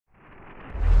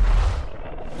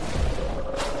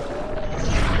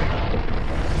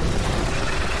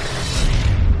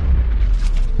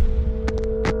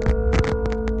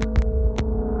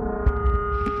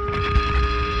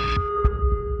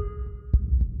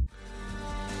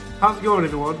How's it going,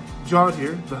 everyone? John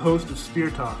here, the host of Spear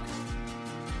Talk.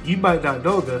 You might not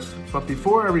know this, but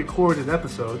before I record an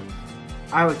episode,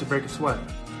 I like to break a sweat.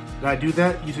 And I do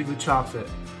that using the Chop Fit.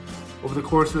 Over the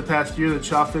course of the past year, the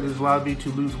Chop Fit has allowed me to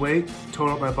lose weight, tone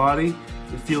up my body,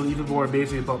 and feel even more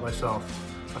amazing about myself.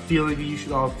 A feeling that you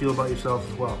should all feel about yourselves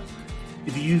as well.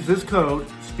 If you use this code,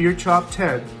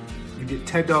 SpearChop10, you get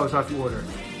 $10 off your order.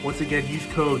 Once again, use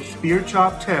code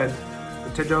SpearChop10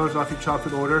 for $10 off your Chop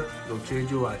Fit order. It'll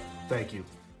change your life. Thank you.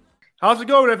 How's it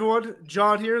going, everyone?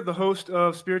 John here, the host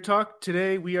of Spear Talk.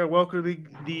 Today, we are welcoming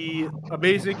the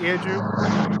amazing Andrew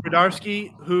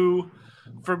Bryniarski, who,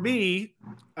 for me,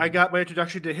 I got my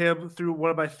introduction to him through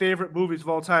one of my favorite movies of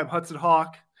all time, Hudson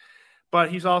Hawk. But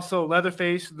he's also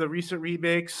Leatherface in the recent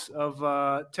remakes of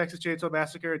Texas Chainsaw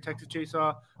Massacre and Texas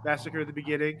Chainsaw Massacre in the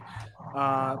beginning.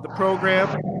 The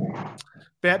Program,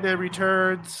 Batman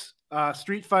Returns,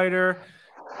 Street Fighter.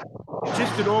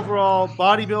 Just an overall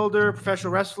bodybuilder,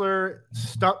 professional wrestler,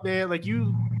 stuntman. Like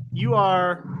you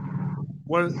are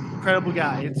one incredible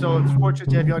guy. And so it's fortunate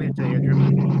to have you on here today, Andrew.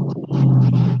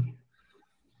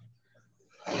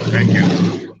 Thank you.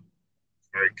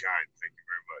 Very kind. Thank you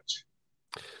very much.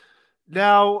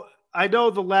 Now, I know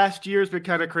the last year has been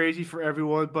kind of crazy for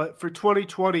everyone, but for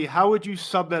 2020, how would you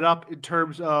sum that up in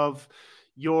terms of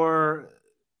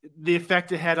the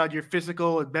effect it had on your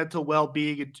physical and mental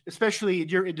well-being, especially in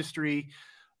your industry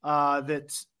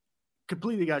that's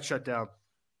completely got shut down?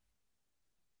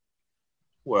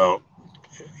 Well,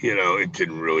 it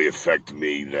didn't really affect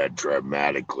me that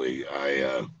dramatically.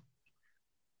 I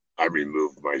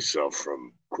removed myself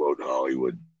from, quote,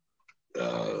 Hollywood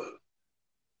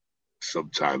some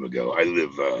time ago. I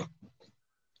live a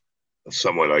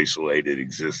somewhat isolated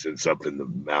existence up in the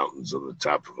mountains, on the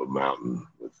top of a mountain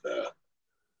with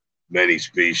many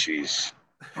species,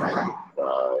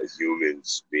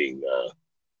 humans being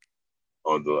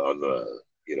on the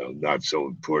not so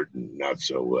important, not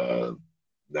so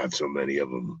many of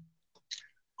them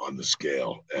on the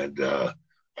scale, and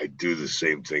I do the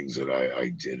same things that I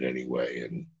did anyway.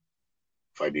 And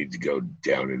if I need to go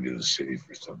down into the city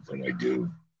for something, I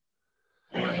do.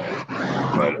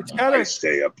 But I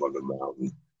stay up on the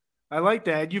mountain. I like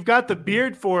that. You've got the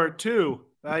beard for it too.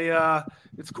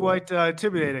 It's quite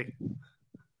intimidating.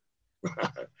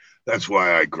 That's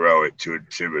why I grow it, to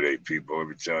intimidate people. Let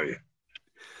me tell you.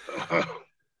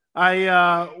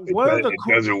 It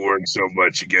doesn't work so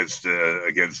much against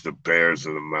the bears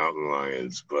and the mountain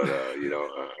lions, but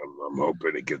I'm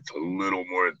hoping it gets a little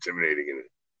more intimidating,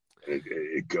 and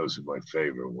it goes in my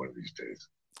favor one of these days.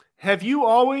 Have you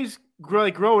always,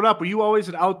 growing up, were you always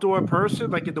an outdoor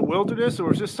person, like in the wilderness,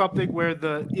 or is this something where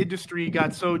the industry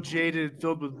got so jaded and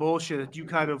filled with bullshit that you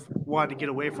kind of wanted to get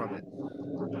away from it?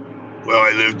 Well,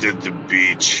 I lived at the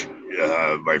beach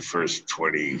my first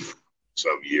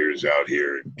 20-some years out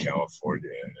here in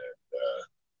California, and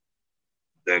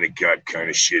then it got kind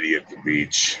of shitty at the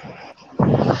beach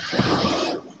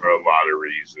for a lot of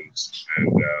reasons,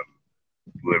 and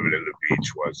living at the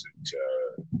beach wasn't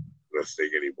the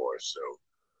thing anymore. So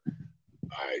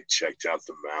I checked out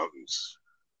the mountains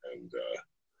and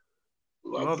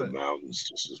love the mountains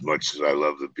just as much as I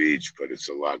love the beach, but it's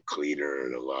a lot cleaner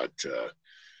and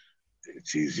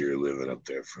it's easier living up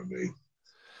there for me.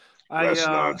 Less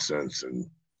nonsense and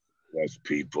less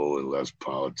people and less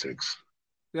politics.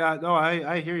 Yeah, no,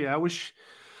 I hear you. I wish,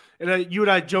 and you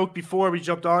and I joked before we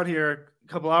jumped on here a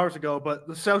couple hours ago, but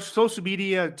the social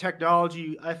media and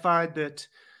technology, I find that,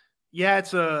 yeah,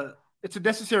 it's a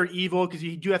necessary evil because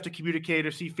you do have to communicate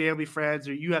or see family, friends,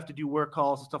 or you have to do work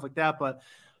calls and stuff like that. But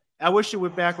I wish it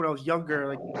went back when I was younger,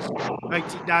 like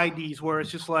 1990s, where it's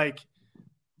just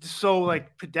so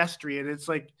pedestrian. It's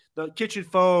like the kitchen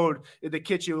phone in the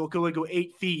kitchen will only go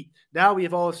 8 feet. Now we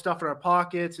have all this stuff in our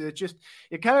pockets, and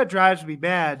it kind of drives me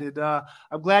mad. And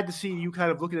I'm glad to see you kind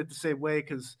of looking at it the same way,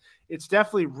 because it's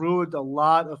definitely ruined a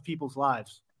lot of people's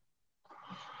lives.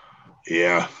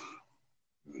 Yeah.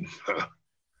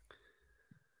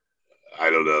 I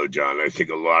don't know, John. I think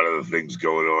a lot of the things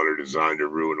going on are designed to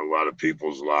ruin a lot of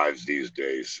people's lives these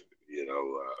days.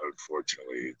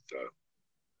 Unfortunately,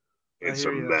 it's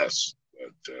a mess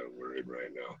that we're in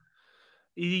right now.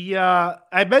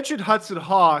 I mentioned Hudson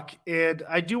Hawk, and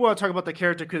I do want to talk about the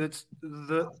character because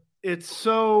it's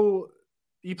so.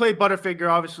 You play Butterfinger,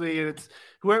 obviously, and it's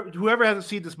whoever hasn't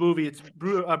seen this movie. It's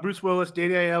Bruce Willis,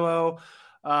 Danny Aiello,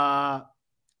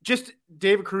 just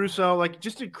David Caruso,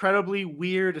 just incredibly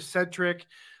weird, eccentric.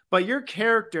 But your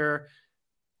character,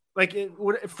 for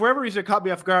whatever reason, it caught me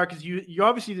off guard because you're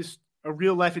obviously a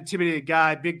real life intimidating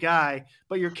guy, big guy.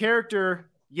 But your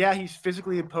character, yeah, he's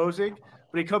physically imposing,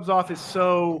 but he comes off as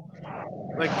so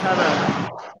kind of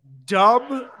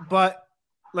dumb, but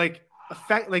like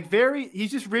very.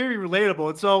 He's just very relatable.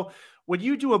 And so when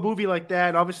you do a movie like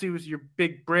that, obviously it was your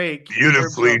big break in terms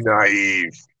Beautifully of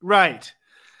naive. right.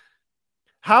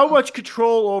 How much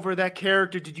control over that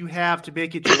character did you have to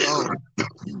make it your own?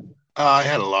 I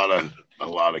had a lot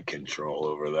of control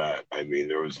over that. I mean,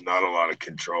 there was not a lot of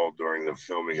control during the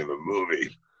filming of the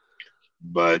movie,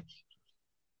 but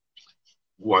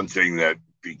one thing that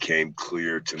became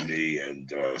clear to me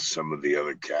and some of the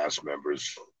other cast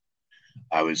members,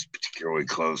 I was particularly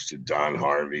close to Don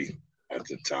Harvey at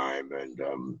the time, and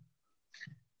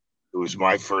it was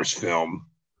my first film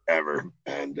ever,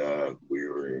 and we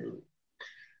were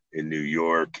in New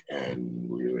York, and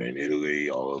we were in Italy,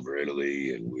 all over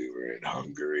Italy, and we were in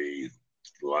Hungary,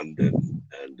 London,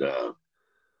 and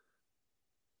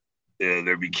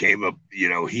there became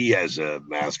he has a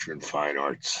master in fine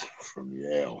arts from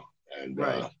Yale, and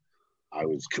Right. I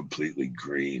was completely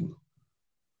green.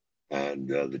 And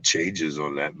the changes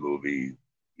on that movie,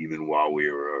 even while we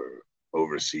were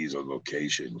overseas on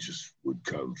location, just would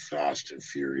come fast and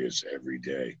furious every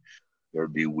day.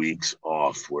 There'd be weeks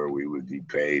off where we would be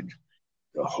paid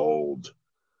to hold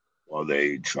while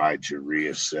they tried to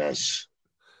reassess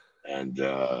and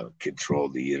control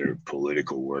the inner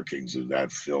political workings of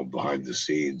that film behind the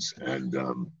scenes. And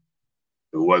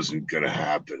it wasn't going to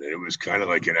happen. And it was kind of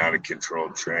like an out of control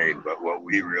train. But what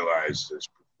we realized as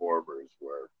performers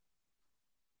were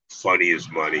funny is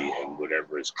money and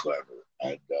whatever is clever.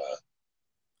 And,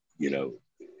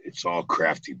 it's all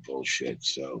crafty bullshit.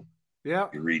 So Yeah.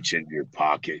 you reach into your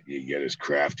pocket, you get as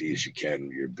crafty as you can,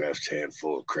 your best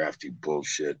handful of crafty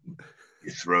bullshit.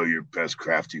 You throw your best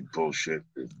crafty bullshit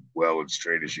as well and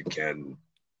straight as you can.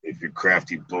 If your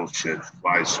crafty bullshit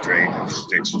flies straight and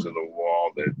sticks to the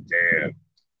wall, then damn,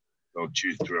 don't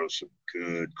you throw some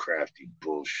good crafty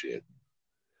bullshit.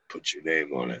 Put your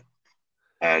name on it.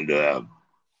 And,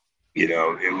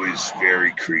 it was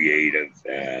very creative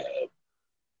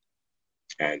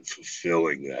and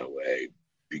fulfilling that way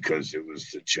because it was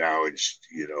the challenge,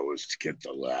 was to get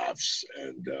the laughs.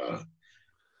 And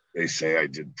they say I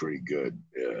did pretty good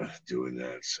doing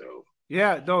that. So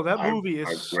Yeah, no, that I'm movie is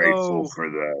I'm grateful so for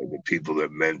the people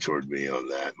that mentored me on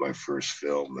that, my first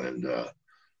film, and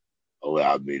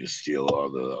allowed me to steal all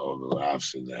the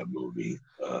laughs in that movie.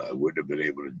 I wouldn't have been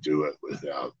able to do it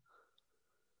without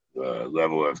the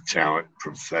level of talent,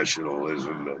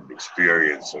 professionalism, and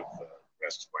experience of the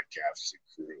rest of my cast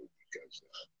and crew because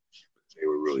they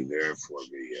were really there for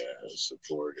me,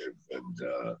 supportive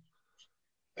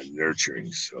and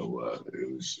nurturing. So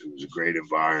it was a great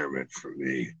environment for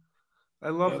me. I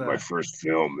love My that. first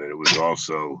film, and it was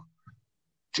also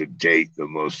to date the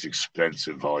most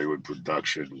expensive Hollywood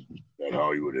production that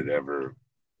Hollywood had ever,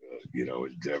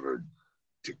 endeavored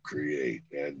to create,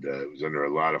 and it was under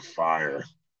a lot of fire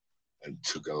and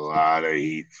took a lot of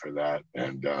heat for that.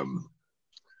 And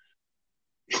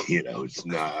it's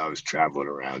not. I was traveling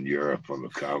around Europe on the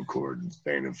Concorde and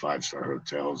staying in five-star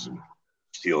hotels and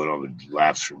stealing all the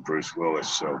laughs from Bruce Willis.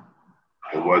 So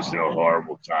it wasn't a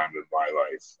horrible time in my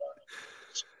life.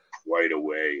 It's quite a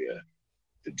way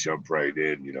to jump right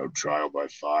in. Trial by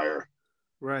fire.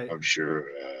 Right. I'm sure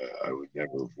I would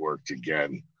never have worked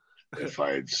again if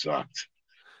I had sucked.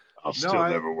 I'll No, still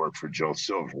never work for Joe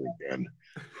Silver again,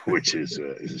 which is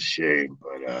a shame.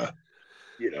 But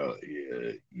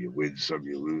you win some,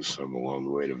 you lose some along the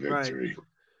way to right. victory.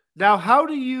 Now, how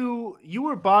do you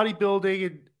were bodybuilding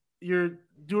and you're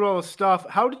doing all this stuff.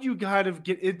 How did you kind of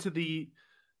get into the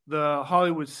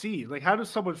Hollywood scene? Like, how does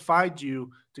someone find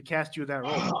you to cast you in that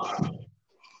role?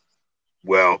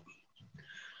 Well,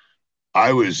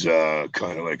 I was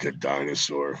kind of like a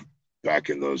dinosaur back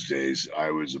in those days. I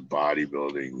was a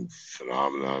bodybuilding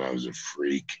phenomenon. I was a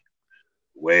freak,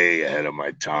 way ahead of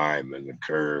my time and the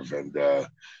curve. And it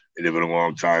had been a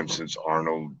long time since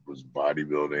Arnold was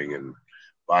bodybuilding, and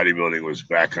bodybuilding was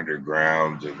back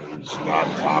underground and it was not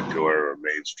popular or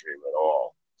mainstream at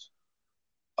all.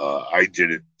 I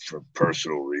did it for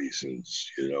personal reasons.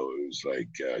 It was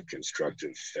like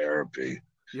constructive therapy.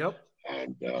 Yep.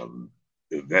 And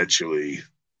eventually,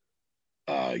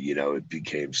 it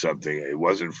became something. It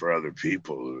wasn't for other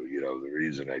people. The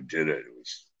reason I did it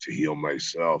was to heal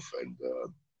myself and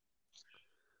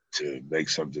to make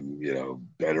something,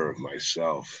 better of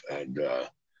myself. And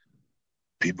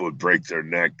people would break their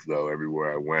neck though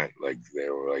everywhere I went. Like they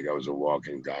were like I was a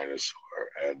walking dinosaur.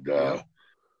 And Yep.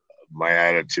 my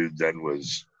attitude then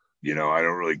was, I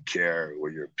don't really care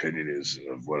what your opinion is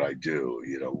of what I do,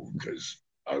 because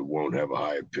I won't have a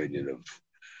high opinion of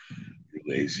your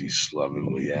lazy,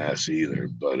 slovenly ass either.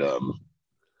 But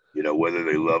whether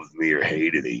they loved me or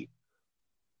hated me,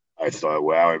 I thought,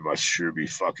 wow, it must sure be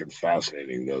fucking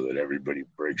fascinating, though, that everybody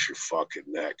breaks your fucking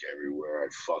neck everywhere I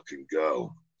fucking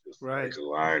go. Just Right. like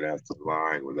line after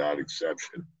line without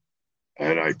exception.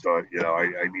 And I thought,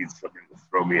 I need somebody to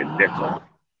throw me a nickel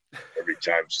every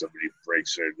time somebody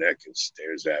breaks their neck and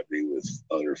stares at me with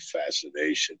utter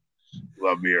fascination.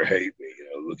 Love me or hate me,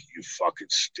 look at you fucking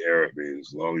stare at me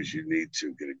as long as you need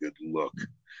to. Get a good look.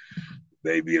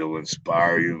 Maybe it'll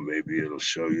inspire you. Maybe it'll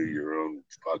show you your own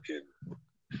fucking,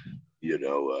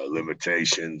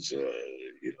 limitations.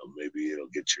 Maybe it'll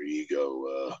get your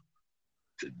ego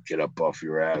to get up off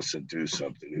your ass and do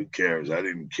something. Who cares? I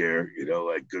didn't care.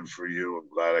 Like, good for you. I'm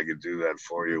glad I could do that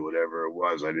for you, whatever it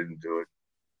was. I didn't do it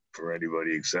for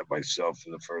anybody except myself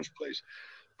in the first place.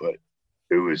 But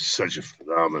it was such a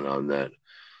phenomenon that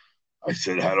I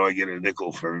said, how do I get a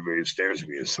nickel for everybody who stares at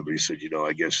me? And somebody said,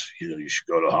 I guess, you should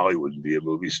go to Hollywood and be a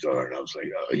movie star. And I was like,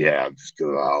 oh, yeah, I'll just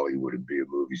go to Hollywood and be a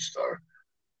movie star.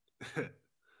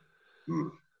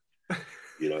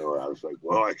 I was like,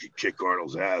 well, I could kick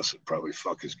Arnold's ass and probably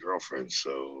fuck his girlfriend.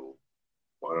 So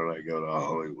why don't I go to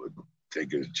Hollywood,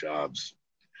 take his jobs?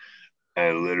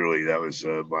 And literally that was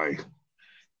my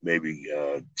maybe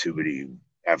too many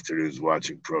afternoons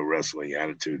watching pro wrestling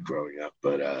attitude growing up.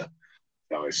 But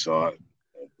how I saw it,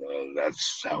 and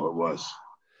that's how it was.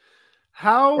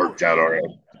 How worked out all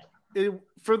right.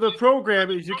 For the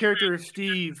program, is your character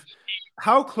Steve?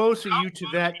 How close are you to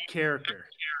that character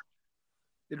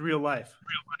in real life?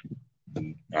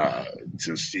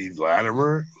 To Steve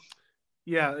Latimer?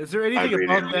 Yeah. Is there anything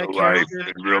about that character?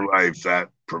 In real life, that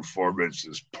performance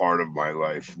is part of my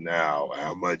life now.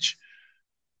 How much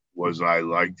was I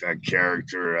like that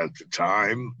character at the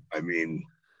time? I mean,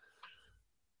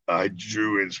 I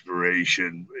drew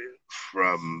inspiration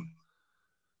from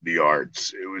the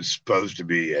arts. It was supposed to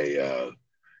be a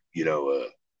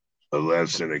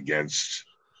lesson against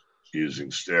using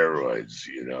steroids,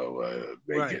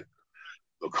 make it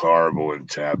look horrible and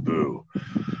taboo.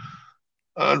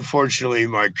 Unfortunately,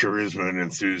 my charisma and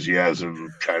enthusiasm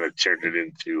kind of turned it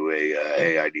into a,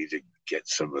 hey, I need to get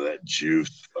some of that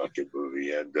juice fucking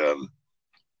movie. And,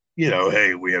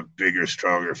 hey, we have bigger,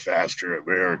 stronger, faster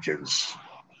Americans.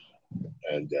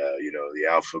 And, the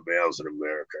alpha males in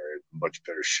America are in much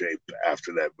better shape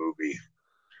after that movie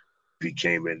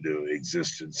became into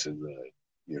existence in the,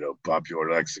 popular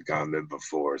lexicon than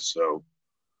before. So,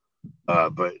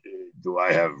 but do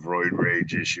I have roid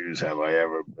rage issues? Have I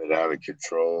ever been out of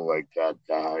control like that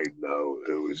guy? No,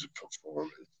 it was a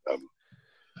performance.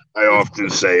 I often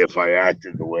say if I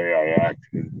acted the way I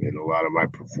acted in a lot of my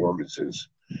performances,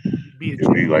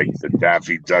 it'd be like the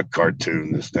Daffy Duck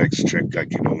cartoon. This next trick I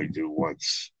can only do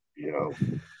once,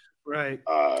 Right.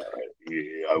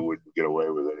 I wouldn't get away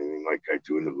with anything like I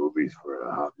do in the movies for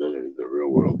a hot minute in the real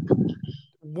world.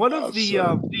 One of the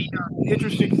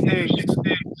interesting things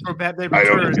for Batman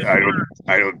Returns.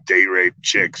 I don't date rape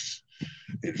chicks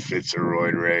in fits of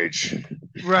roid rage.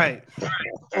 Right.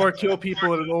 Or kill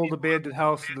people in an old abandoned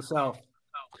house in the South.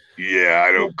 Yeah,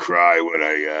 I don't cry when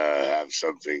I have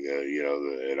something,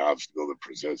 an obstacle that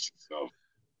presents itself.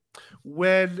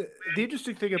 When the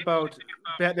interesting thing about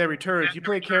Batman Returns, you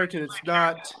play a character that's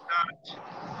not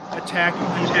attacking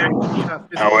people.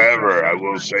 However, I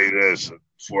will say this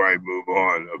before I move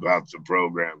on about the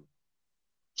program.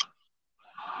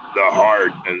 The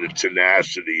heart and the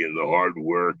tenacity and the hard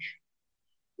work,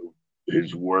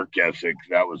 his work ethic,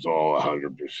 that was all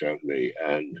 100% me.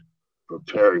 And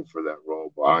preparing for that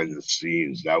role behind the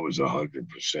scenes, that was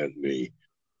 100% me.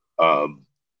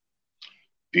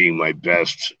 Being my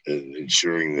best and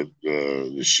ensuring that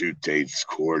the shoot dates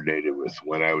coordinated with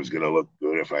when I was going to look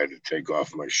good if I had to take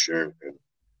off my shirt, and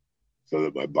so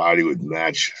that my body would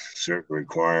match certain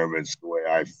requirements the way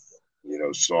I,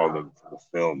 saw them for the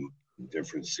film in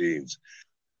different scenes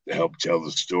to help tell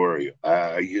the story.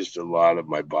 I used a lot of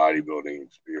my bodybuilding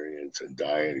experience and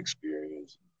diet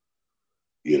experience,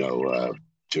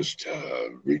 just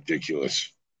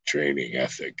ridiculous training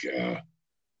ethic.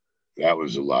 That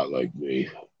was a lot like me.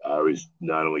 I was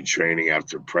not only training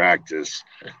after practice,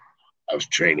 I was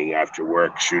training after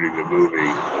work, shooting the movie,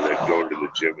 and then going to the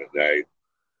gym at night.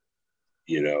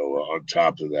 On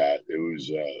top of that, it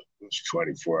was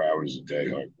 24 hours a day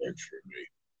hard work for me.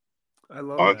 I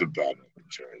love on the Batman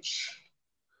Returns,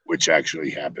 which actually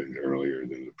happened earlier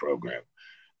than the program,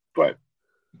 but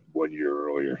 1 year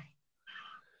earlier.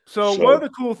 So one of the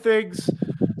cool things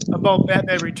about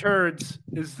Batman Returns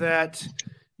is that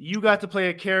you got to play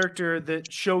a character that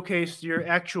showcased your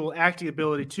actual acting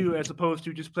ability too, as opposed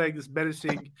to just playing this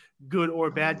menacing good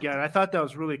or bad guy. And I thought that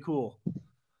was really cool.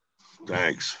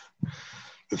 Thanks.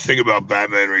 The thing about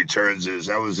Batman Returns is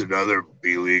that was another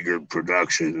B-leaguer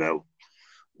production that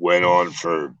went on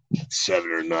for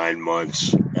 7 or 9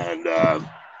 months, and a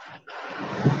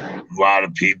lot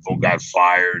of people got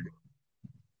fired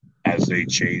as they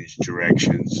changed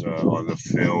directions on the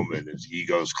film, and his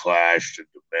egos clashed and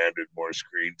demanded more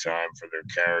screen time for their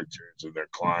characters and their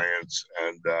clients.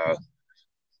 And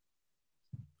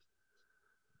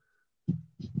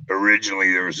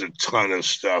originally, there was a ton of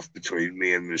stuff between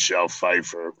me and Michelle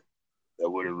Pfeiffer that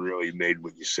would have really made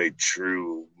What You Say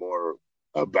True more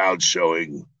about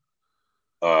showing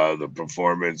the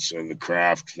performance and the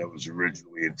craft that was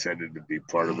originally intended to be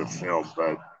part of the film,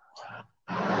 but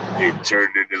it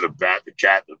turned into the bat, the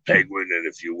cat, the penguin, and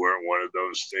if you weren't one of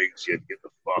those things, you had to get the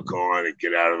fuck on and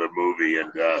get out of the movie.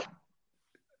 And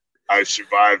I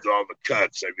survived all the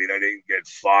cuts. I mean, I didn't get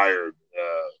fired.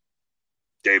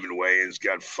 David Wayans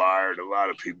got fired. A lot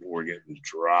of people were getting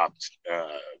dropped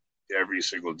every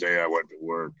single day I went to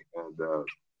work, and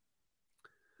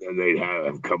they'd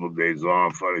have a couple of days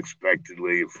off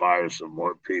unexpectedly, fire some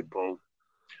more people.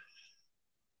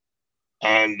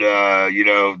 And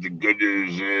the good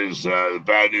news is, the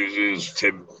bad news is,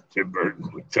 Tim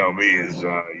Burton would tell me is,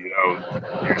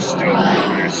 you're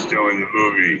still in the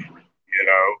movie.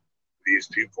 These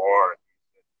people aren't.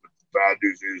 But the bad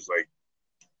news is, like,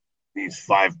 these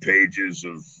 5 pages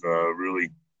of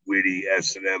really witty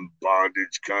S&M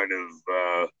bondage kind of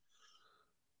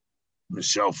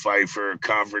Michelle Pfeiffer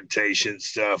confrontation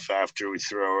stuff after we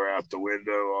throw her out the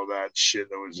window, all that shit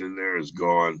that was in there is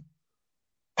gone.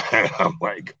 And I'm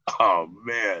like, oh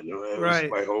man, that was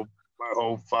my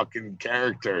whole fucking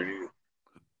character.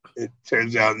 It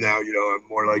turns out now, I'm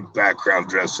more like background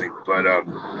dressing, but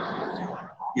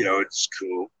it's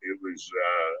cool. It was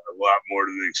a lot more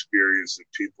to the experience than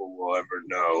people will ever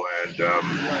know, and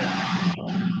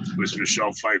it was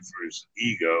Michelle Pfeiffer's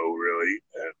ego, really.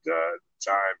 And at the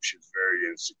time, she was very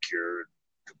insecure,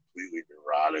 completely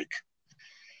neurotic,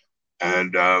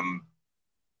 and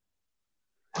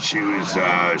she was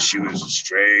a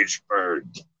strange bird,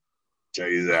 I'll tell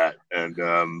you that. And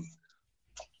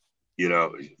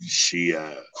she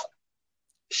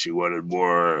wanted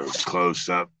more close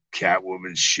up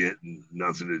Catwoman shit and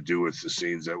nothing to do with the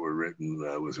scenes that were written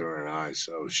with her and I.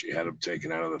 So she had them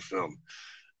taken out of the film.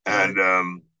 And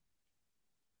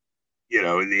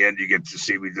in the end, you get to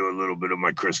see me do a little bit of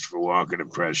my Christopher Walken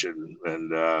impression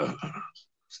and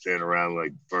stand around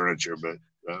like furniture, but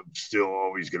I'm still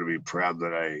always going to be proud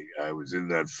that I was in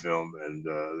that film, and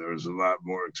there was a lot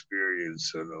more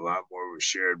experience and a lot more was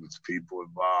shared with the people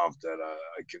involved that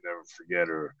I can never forget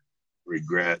or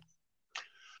regret.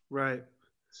 Right.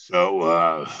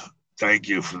 So thank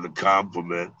you for the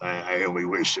compliment. I only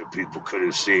wish that people could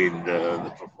have seen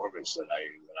the performance that I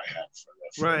had for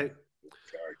that film. Right.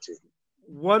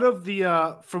 One of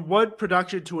the from one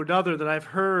production to another that I've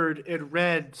heard and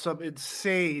read some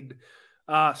insane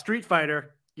Street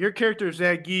Fighter. Your character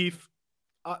Zangief,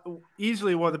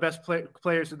 easily one of the best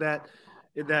players in that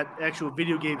actual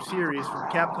video game series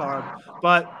from Capcom.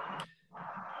 But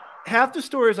half the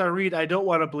stories I read, I don't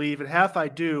want to believe, and half I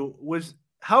do. Was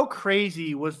how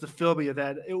crazy was the filming of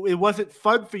that? It wasn't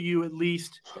fun for you, at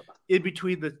least in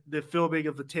between the filming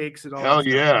of the takes and all. Hell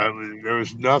yeah! I mean, there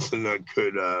was nothing that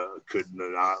could not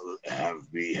have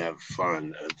me have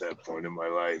fun at that point in my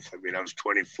life. I mean, I was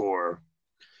 24.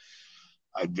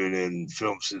 I've been in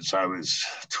film since I was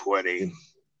 20.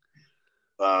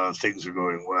 Things are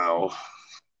going well.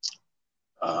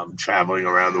 I'm traveling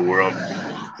around the world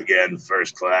again,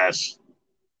 first class.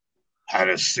 Had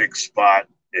a 6 spot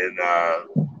in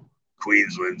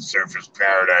Queensland, Surfers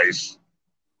Paradise,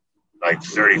 like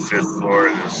 35th floor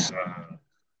of this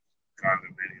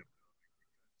condominium.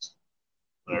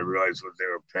 When I realized what they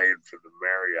were paying for the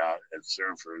Marriott at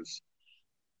Surfers,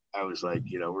 I was like,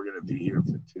 we're going to be here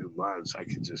for 2 months. I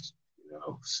could just,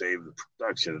 save the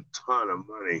production a ton of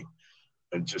money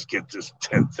and just get this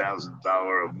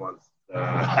 $10,000 a month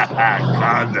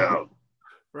condo.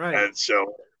 Right. And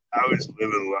so I was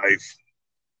living life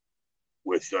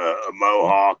with a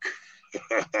mohawk.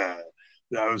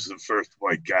 I was the first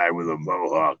white guy with a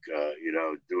mohawk,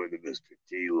 doing the Mr.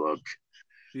 T look.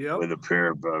 Yep. With a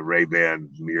pair of Ray-Ban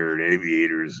mirrored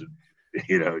aviators,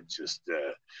 just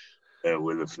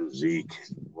with a physique,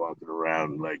 walking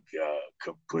around like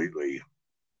completely.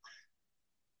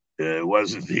 It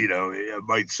wasn't, it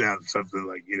might sound something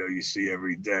like, you see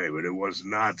every day, but it was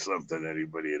not something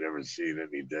anybody had ever seen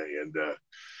any day. And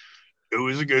it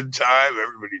was a good time.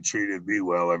 Everybody treated me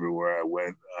well everywhere I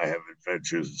went. I have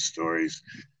adventures and stories.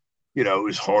 It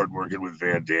was hard working with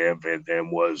Van Damme. Van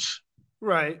Damme was,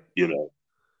 right,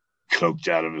 coked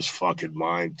out of his fucking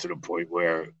mind to the point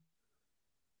where,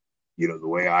 the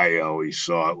way I always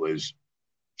saw it was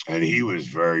and he was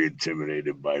very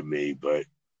intimidated by me, but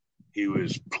he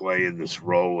was playing this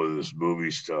role of this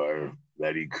movie star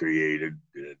that he created.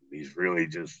 And he's really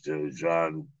just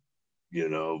John,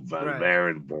 van Right.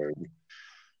 Varenberg,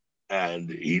 and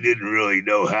he didn't really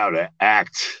know how to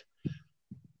act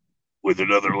with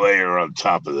another layer on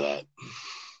top of that.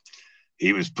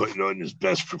 He was putting on his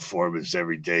best performance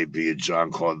every day, being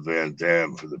Jean Claude Van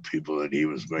Damme for the people that he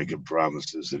was making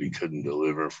promises that he couldn't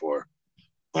deliver for.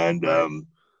 And Right.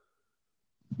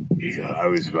 I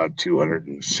was about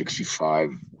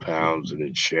 265 pounds and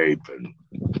in shape, and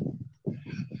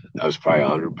I was probably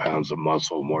 100 pounds of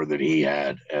muscle more than he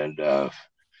had. And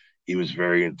he was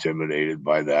very intimidated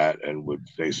by that and would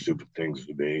say stupid things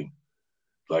to me,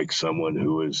 like someone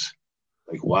who was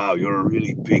like, "Wow, you're a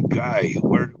really big guy.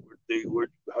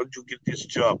 How'd you get this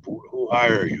job? Who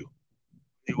hired you?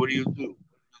 Hey, what do you do? What are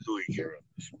you doing here on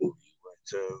this movie?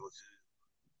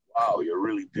 Wow, you're a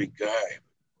really big guy.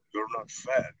 You're not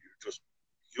fat. You're just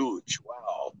huge.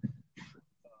 Wow.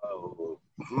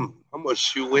 How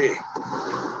much you weigh?"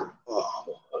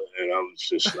 Oh, and I was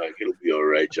just like, "It'll be all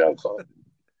right, John Claude."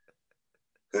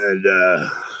 And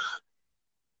a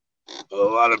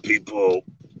lot of people,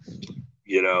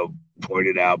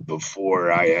 pointed out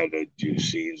before I had to do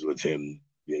scenes with him,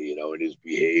 and his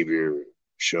behavior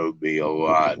showed me a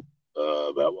lot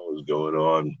about what was going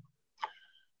on.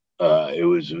 It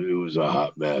was a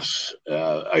hot mess.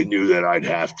 I knew that I'd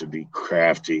have to be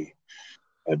crafty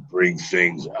and bring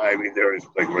things. I mean, there was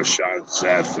like Rashawn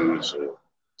Seth, who was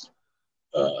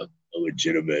a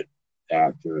legitimate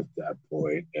actor at that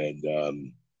point,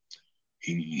 and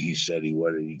he said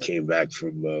he came back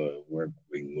from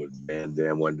working with Van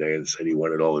Damme one day and said he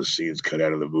wanted all his scenes cut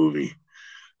out of the movie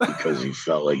because he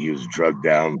felt like he was drugged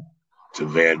down to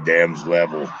Van Damme's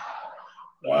level.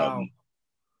 Wow.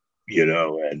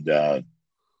 And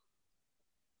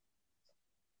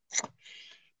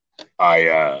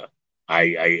I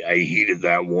heeded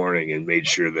that warning and made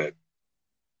sure that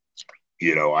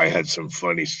I had some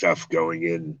funny stuff going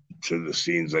into the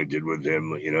scenes I did with him.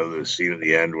 The scene at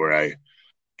the end where I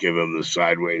give him the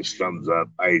sideways thumbs up.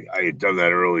 I had done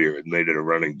that earlier and made it a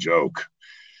running joke,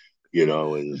 and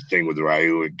the thing with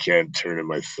Ryu and Ken turning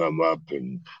my thumb up,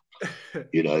 and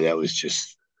that was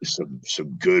just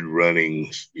some good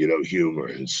running, humor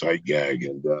and sight gag.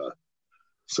 And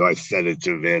so I said it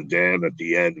to Van Damme at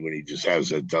the end when he just has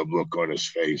that dumb look on his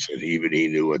face, and even he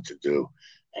knew what to do.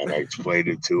 And I explained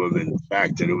it to him, and the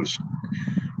fact that it was,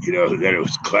 that it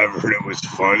was clever and it was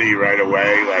funny right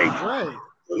away, like Right.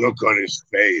 the look on his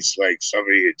face, like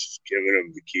somebody had just given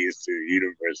him the keys to the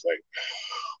universe, like,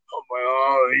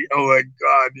 oh my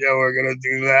God, yeah, we're gonna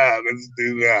do that. Let's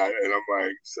do that. And I'm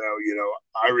like, so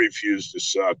I refuse to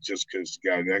suck just because the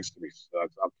guy next to me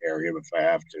sucks. I'll carry him if I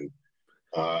have to,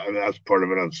 and that's part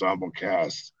of an ensemble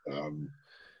cast.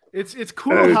 It's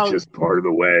cool And it's how just part of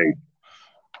the way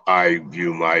I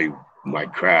view my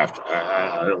craft.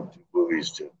 I don't do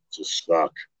movies to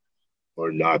suck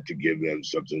or not to give them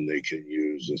something they can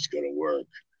use that's going to work.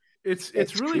 it's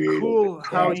That's really creative cool and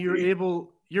how you're crafty.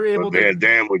 able But to. Van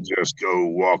Damme would just go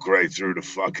walk right through the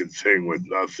fucking thing with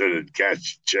nothing and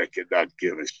catch a check and not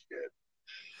give a shit.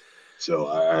 So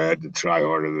I had to try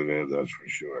harder than him, that's for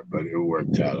sure. But it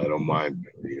worked out. I don't mind.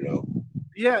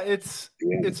 Yeah, it's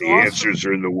The awesome. answers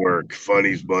are in the work.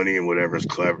 Funny's money and whatever's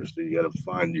clever. So you got to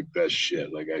find your best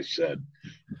shit. Like I said,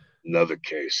 another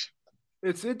case.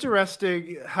 It's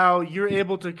interesting how you're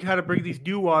able to kind of bring these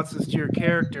nuances to your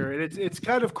character, and it's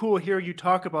kind of cool hearing you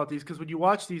talk about these because when you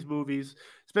watch these movies,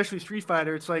 especially Street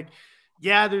Fighter, it's like,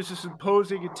 yeah, there's this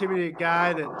imposing, intimidating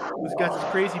guy that who's got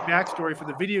this crazy backstory for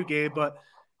the video game, but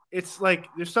it's like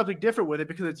there's something different with it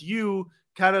because it's you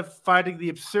kind of finding the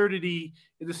absurdity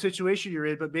in the situation you're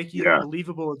in, but making it Yeah.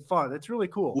 believable and fun. It's really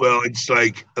cool. Well, it's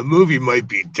like a movie might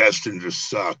be destined to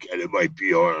suck, and it might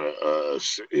be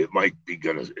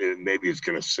maybe it's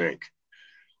gonna sink.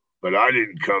 But I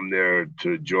didn't come there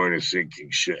to join a sinking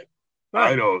ship.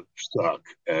 I Right. don't suck,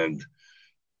 and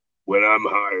when I'm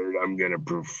hired, I'm gonna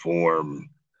perform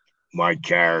my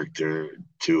character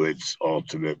to its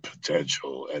ultimate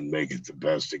potential and make it the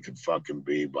best it could fucking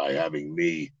be by having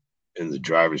me in the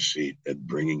driver's seat and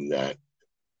bringing that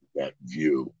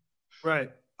view.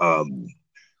 Right. Um,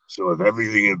 so if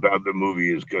everything about the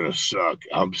movie is gonna suck,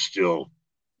 I'm still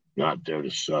not there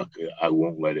to suck. I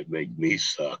won't let it make me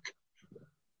suck.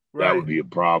 That would Right. be a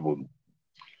problem.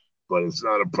 But it's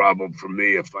not a problem for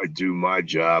me if I do my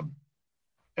job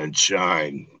and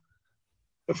shine.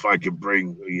 If I could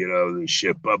bring, the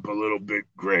ship up a little bit,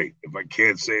 great. If I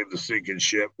can't save the sinking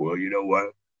ship, well, you know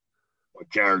what? My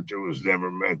character was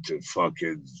never meant to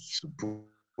fucking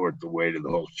support the weight of the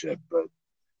whole ship. But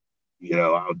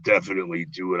I'll definitely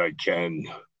do what I can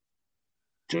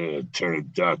to turn a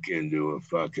duck into a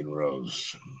fucking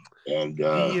rose. And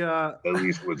at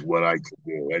least with what I can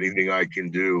do, anything I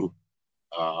can do,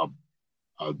 I'll,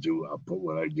 I'll do. I'll put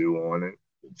what I do on it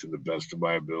to the best of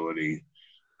my ability,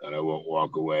 and I won't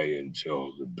walk away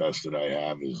until the best that I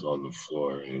have is on the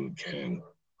floor and can.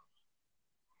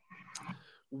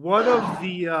 One of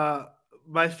the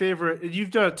my favorite.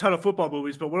 You've done a ton of football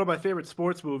movies, but one of my favorite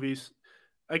sports movies,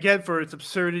 again for its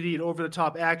absurdity and over the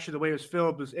top action, the way it was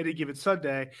filmed, was Any Given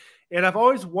Sunday. And I've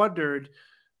always wondered.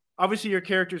 Obviously, your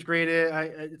character's great.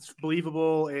 It's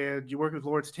believable, and you work with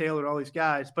Lawrence Taylor and all these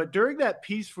guys. But during that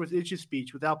Peace with Inches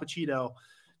speech with Al Pacino,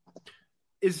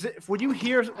 when you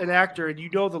hear an actor and you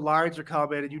know the lines are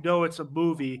coming and you know it's a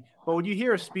movie, but when you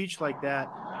hear a speech like that,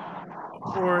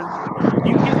 or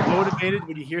you get motivated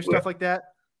when you hear stuff like that?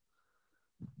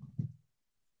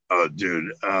 Oh,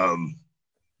 dude,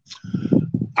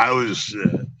 I was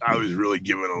really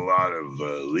given a lot of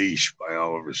leash by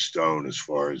Oliver Stone as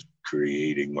far as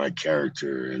creating my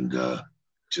character and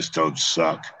just don't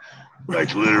suck.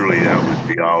 Like literally, that would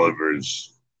be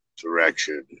Oliver's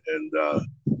direction, and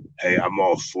hey, I'm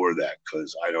all for that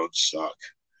because I don't suck,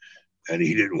 and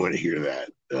he didn't want to hear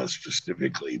that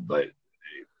specifically, but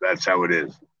that's how it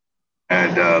is.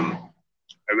 And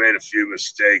I made a few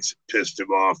mistakes, pissed him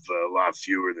off a lot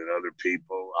fewer than other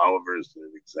people. Oliver's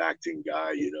an exacting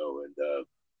guy, and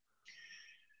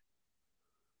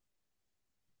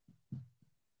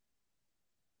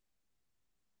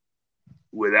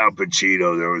with Al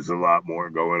Pacino, there was a lot more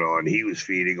going on. He was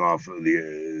feeding off of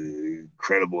the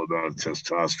incredible amount of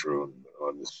testosterone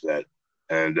on the set,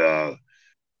 and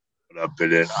up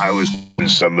in it, I was doing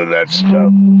some of that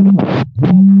stuff.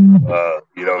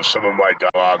 Some of my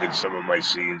dialogue and some of my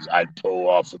scenes I'd pull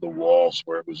off of the walls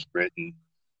where it was written,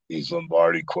 these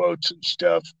Lombardi quotes and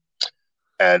stuff.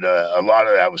 And a lot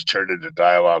of that was turned into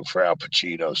dialogue for Al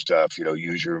Pacino stuff.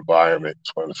 Use your environment.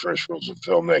 It's one of the first rules of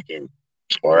filmmaking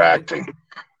or acting.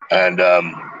 And,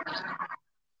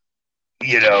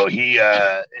 he,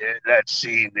 that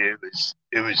scene,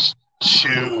 it was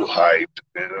too hype.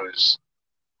 The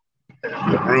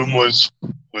room was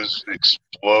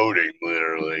exploding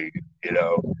literally,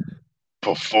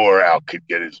 before Al could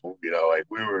get his, like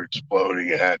we were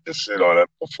exploding and had to sit on it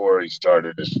before he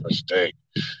started his first take.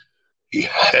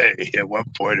 At one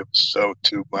point it was so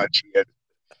too much.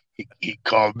 He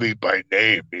called me by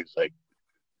name. He's like,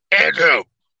 Andrew.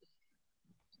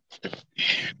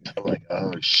 I'm like,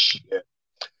 oh shit.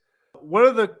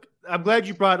 I'm glad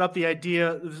you brought up the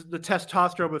idea, the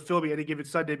testosterone with filming Any Given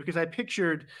Sunday, because I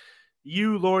pictured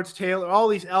you, Lawrence Taylor, all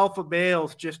these alpha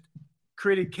males just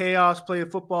creating chaos,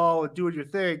 playing football, and doing your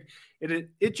thing. In an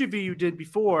interview you did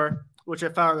before, which I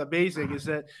found amazing, is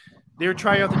that they were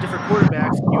trying out the different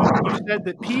quarterbacks. You said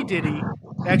that P. Diddy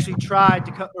actually tried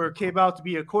to or came out to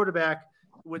be a quarterback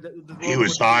with he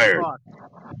was hired.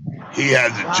 He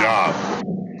had the job.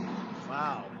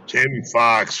 Wow. Jamie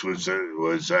Foxx was a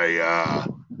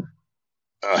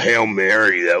Hail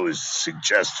Mary that was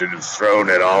suggested and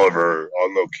thrown at Oliver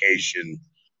on location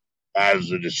as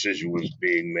the decision was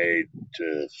being made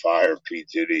to fire P.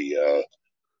 Diddy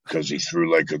because he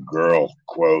threw like a girl,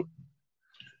 quote.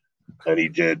 And he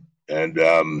did. And,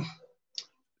 the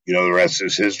rest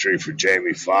is history for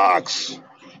Jamie Foxx.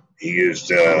 He used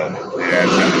he had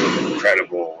an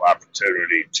incredible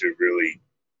opportunity to really,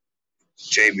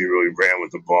 Jamie really ran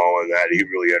with the ball and that. He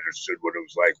really understood what it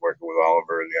was like working with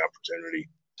Oliver and the opportunity.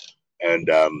 And,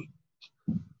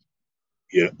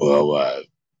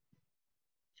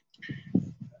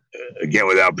 again,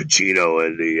 with Al Pacino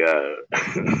and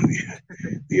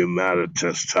the amount of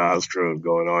testosterone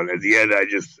going on. At the end, I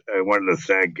wanted to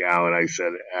thank Al, and I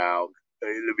said, Al,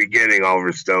 in the beginning,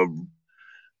 Oliver Stone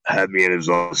had me in his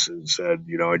office and said,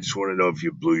 I just want to know if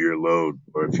you blew your load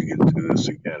or if you can do this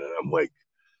again. And I'm like,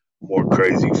 more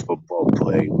crazy football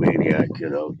playing maniac,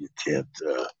 you can't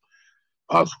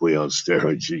possibly on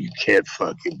steroids, you can't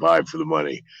fucking buy for the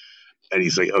money. And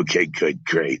he's like, okay, good,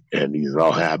 great. And he's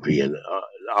all happy. And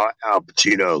Al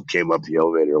Pacino came up the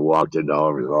elevator and walked into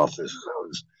Oliver's office. I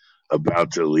was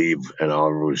about to leave, and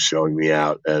Oliver was showing me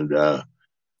out. And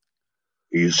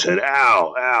he said,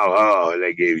 Al, oh. And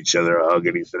they gave each other a hug.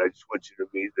 And he said, I just want you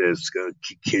to meet this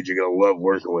kid you're going to love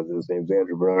working with. His name's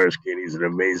Andrew Bryniarski, and he's an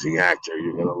amazing actor.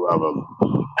 You're going to love him.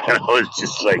 And I was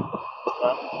just like,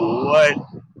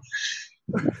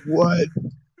 what?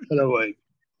 And I'm like,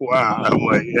 wow. I'm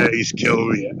like, yeah, he's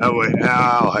killing me. I'm like,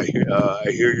 Al, I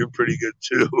hear you're pretty good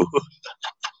too.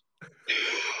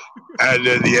 And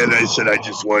at the end, I said, I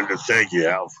just wanted to thank you,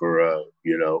 Al, for,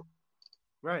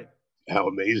 right, how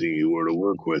amazing you were to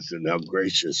work with, and how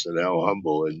gracious and how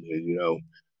humble. And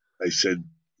I said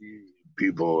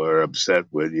people are upset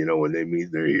when when they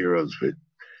meet their heroes, but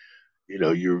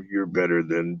you're better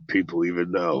than people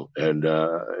even know, and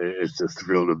it's a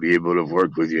thrill to be able to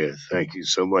work with you. Thank you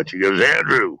so much. He goes,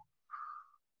 Andrew,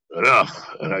 enough,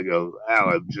 and I go, Al,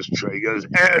 I'm just trying. He goes,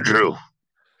 Andrew,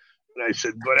 and I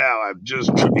said, but Al, I'm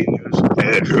just trying. He goes,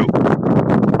 Andrew,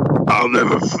 I'll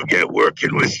never forget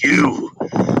working with you.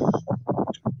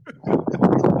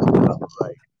 I was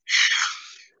like,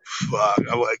 fuck.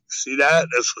 I'm like, see that?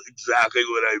 That's exactly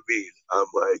what I mean. I'm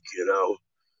like, now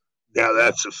Yep.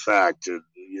 that's a fact, and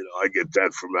I get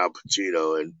that from Al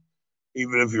Pacino, and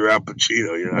even if you're Al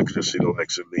Pacino, you're not going to see the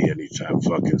likes of me anytime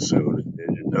fucking soon,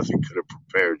 and nothing could have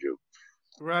prepared you.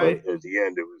 But Right. at the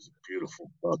end, it was a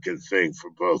beautiful fucking thing for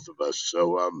both of us.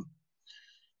 So,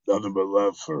 nothing but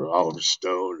love for Oliver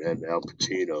Stone and Al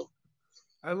Pacino.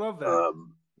 I love that.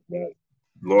 Um,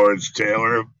 Lawrence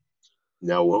Taylor.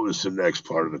 Now, what was the next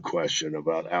part of the question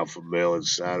about alpha male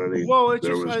insanity? Well, it's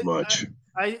There just was much.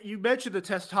 you mentioned the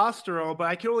testosterone, but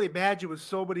I can only imagine with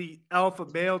so many alpha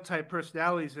male type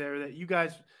personalities there that you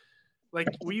guys like.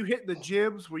 Were you hitting the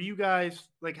gyms? Were you guys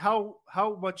like how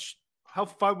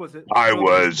fun was it I building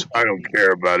this was. I don't community?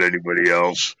 care about anybody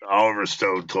else. Oliver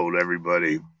Stone told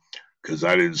everybody because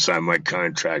I didn't sign my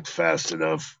contract fast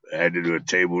enough. I had to do a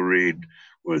table read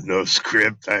with no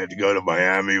script. I had to go to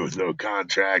Miami with no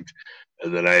contract.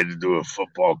 And then I had to do a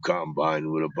football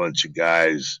combine with a bunch of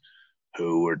guys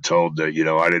who were told that,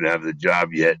 I didn't have the job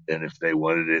yet. And if they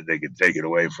wanted it, they could take it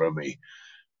away from me.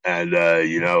 And,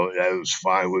 that was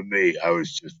fine with me. I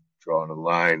was just drawing a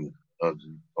line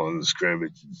on the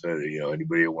scrimmage and said,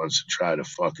 anybody who wants to try to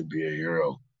fucking be a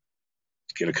hero,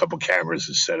 get a couple cameras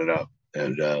and set it up.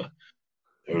 And,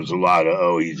 there was a lot of,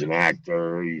 oh, he's an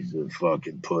actor, he's a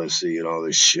fucking pussy, and all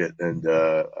this shit. And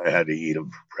I had to eat him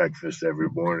for breakfast every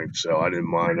morning, so I didn't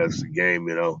mind. That's the game.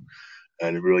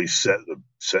 And it really set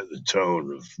the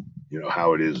tone of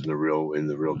how it is in the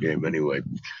real game anyway.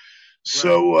 Right.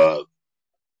 So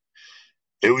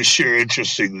it was sure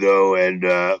interesting though, and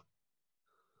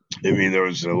I mean, there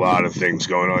was a lot of things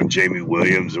going on. Jamie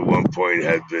Williams at one point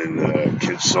had been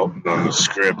consulting on the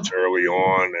script early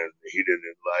on, and he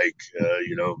didn't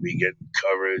like, me getting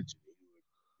coverage.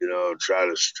 Try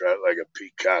to strut like a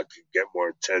peacock and get more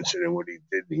attention. And when he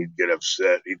didn't, he'd get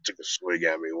upset. He took a swing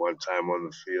at me one time on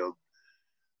the field.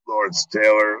 Lawrence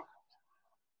Taylor,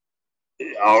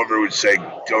 Oliver would say,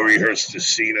 go rehearse the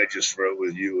scene I just wrote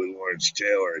with you and Lawrence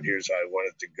Taylor, and here's how I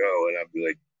want it to go. And I'd be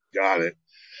like, got it.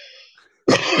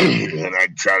 And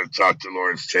I'd try to talk to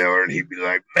Lawrence Taylor, and he'd be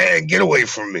like, man, get away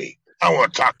from me. I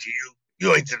want to talk to you.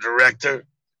 You ain't the director.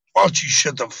 Why don't you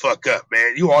shut the fuck up,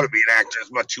 man? You ought to be an actor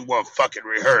as much as you want to fucking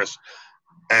rehearse.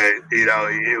 And,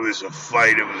 it was a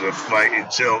fight. It was a fight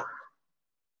until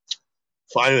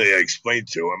finally I explained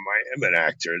to him, I am an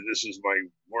actor. This is my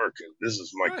work. And this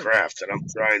is my Right. craft. And I'm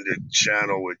trying to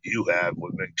channel what you have,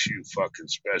 what makes you fucking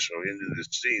special into this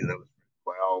scene that was written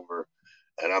by Oliver.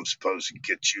 And I'm supposed to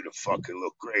get you to fucking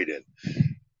look great in.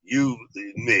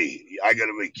 Me. I got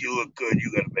to make you look good.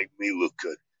 You got to make me look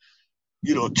good.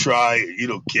 You don't try, you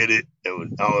don't get it.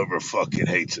 And Oliver fucking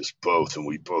hates us both, and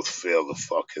we both fail the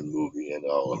fucking movie. And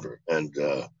Oliver, and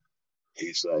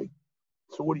he's like,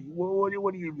 "So what do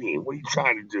you mean? What are you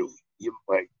trying to do?" You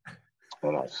like,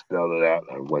 and I spelled it out.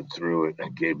 I went through it. I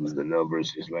gave him the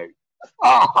numbers. He's like,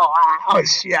 "Oh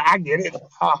shit, I get it.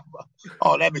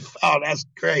 That's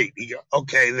great." He goes,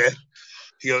 "Okay then."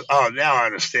 He goes, "Oh, now I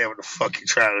understand what the fuck you're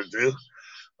trying to do.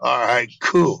 All right,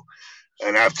 cool."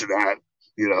 And after that,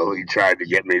 he tried to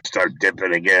get me to start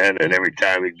dipping again. And every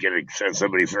time he'd send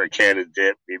somebody for a can of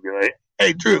dip, he'd be like,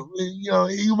 "Hey, Drew,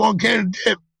 you want a can of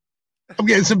dip? I'm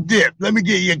getting some dip. Let me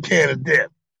get you a can of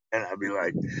dip." And I'd be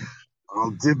like, "I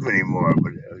don't dip anymore."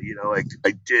 But, like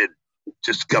I did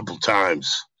just a couple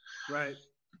times Right.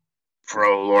 for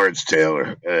old Lawrence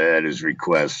Taylor at his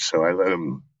request. So I let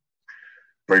him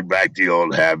bring back the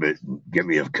old habit and give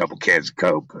me a couple cans of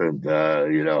Coke and,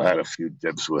 had a few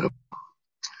dips with him,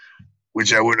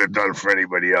 which I wouldn't have done for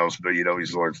anybody else, but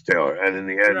he's Lawrence Taylor, and in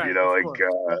the end, Right. Of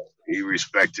course. he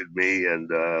respected me, and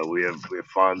we have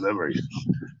fond memories.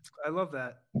 I love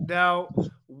that. Now,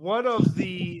 one of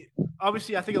the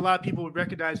obviously, I think a lot of people would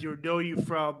recognize you or know you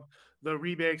from the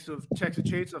remakes of Texas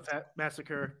Chainsaw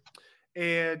Massacre,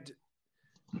 and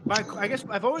I guess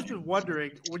I've always been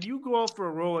wondering when you go out for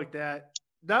a role like that.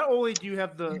 Not only do you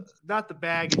have the not the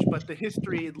baggage, but the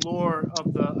history and lore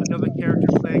of the another character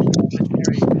playing this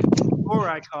legendary horror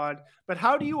icon. But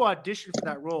how do you audition for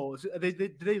that role? Do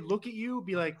they look at you,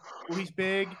 be like, "Well, he's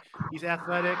big, he's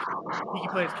athletic, he can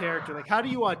play his character." Like, how do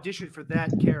you audition for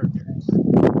that character?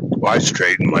 Well, I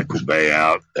straightened Michael Bay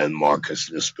out and Marcus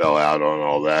Nispel out on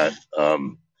all that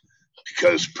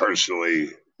because personally,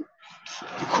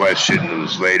 the question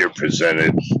was later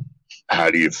presented, how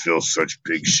do you fill such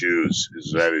big shoes?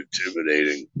 Is that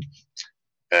intimidating?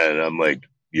 And I'm like,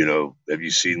 have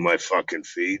you seen my fucking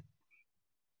feet?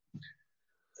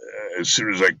 As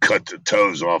soon as I cut the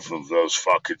toes off of those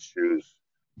fucking shoes,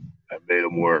 I made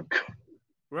them work.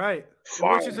 Right.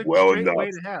 Fine, Which is a well great enough.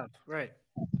 way to have. Right.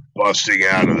 Busting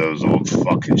out of those old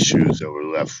fucking shoes that were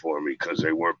left for me because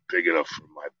they weren't big enough for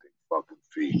my big fucking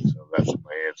feet. So that's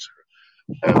my answer.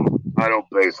 And I don't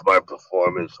base my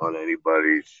performance on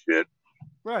anybody's shit.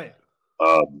 Right.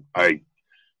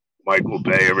 Michael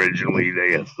Bay originally,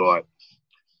 they had thought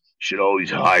should always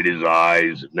hide his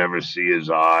eyes, never see his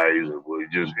eyes. We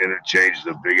just interchange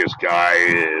the biggest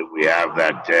guy we have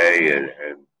that day and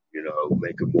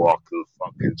make him walk the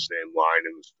fucking same line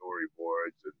in the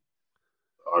storyboards. And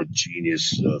our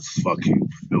genius fucking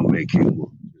filmmaking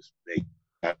will just make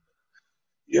that,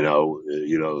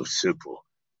 simple.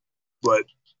 But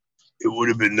it would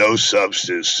have been no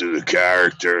substance to the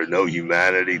character, no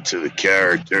humanity to the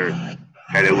character,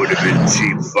 and it would have been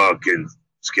cheap fucking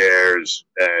scares,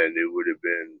 and it would have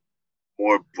been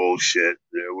more bullshit.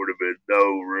 There would have been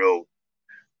no real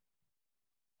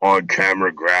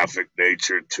on-camera graphic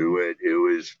nature to it. It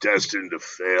was destined to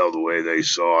fail the way they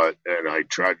saw it, and I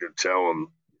tried to tell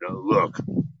them, look,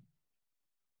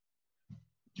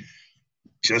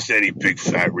 just any big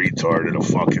fat retard in a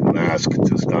fucking mask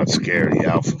does not scare the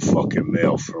alpha fucking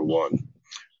male, for one.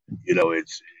 It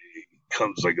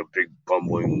comes like a big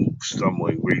bumbling,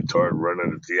 stumbling retard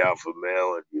running at the alpha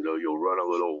male, and you'll run a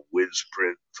little wind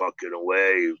sprint fucking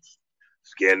away,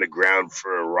 scan the ground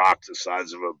for a rock the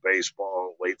size of a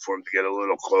baseball, wait for him to get a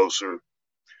little closer,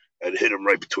 and hit him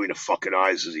right between the fucking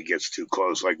eyes as he gets too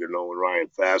close, like a Nolan Ryan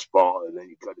fastball, and then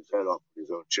you cut his head off with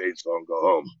his own chainsaw and go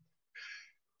home.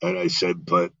 And I said,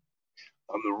 but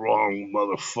I'm the wrong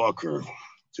motherfucker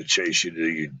to chase you to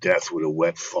your death with a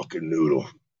wet fucking noodle.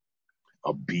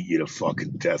 I'll beat you to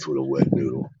fucking death with a wet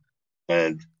noodle.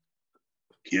 And,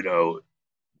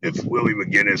 if Willie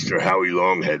McGinnis or Howie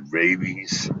Long had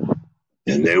rabies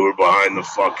and they were behind the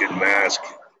fucking mask,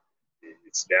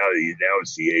 it's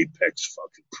the apex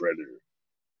fucking predator.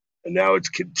 And now it's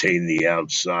contain the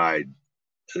outside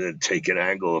and then take an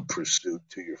angle of pursuit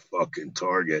to your fucking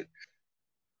target.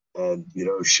 And,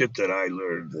 shit that I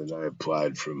learned and I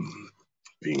applied from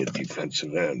being a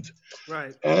defensive end.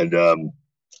 Right. And,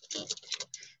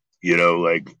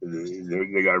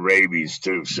 they got rabies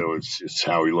too. So it's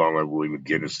Howie Long or Willie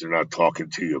McGinnis. They're not talking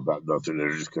to you about nothing.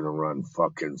 They're just going to run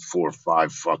fucking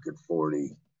 4.5 fucking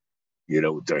 40,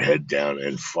 with their head down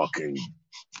and fucking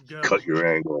cut your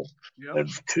angle and,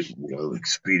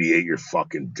 expedite your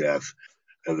fucking death.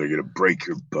 And they're going to break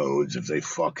your bones if they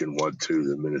fucking want to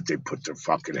the minute they put their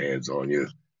fucking hands on you.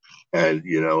 And,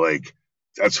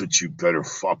 that's what you better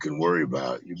fucking worry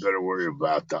about. You better worry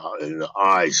about the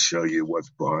eyes show you what's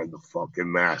behind the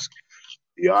fucking mask.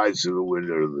 The eyes are the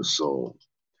window of the soul.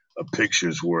 A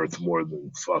picture's worth more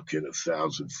than fucking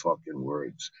 1,000 fucking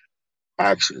words.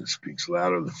 Action speaks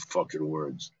louder than fucking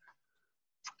words.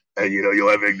 And, you'll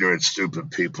have ignorant,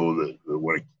 stupid people that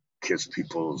want to kiss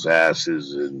people's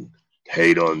asses and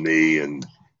hate on me and,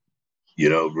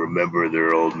 remember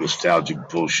their old nostalgic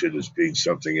bullshit as being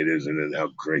something it isn't and how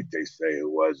great they say it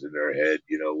was in their head,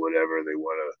 whatever. They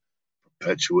want to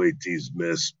perpetuate these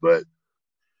myths, but,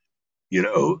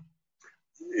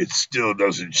 it still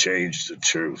doesn't change the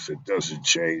truth. It doesn't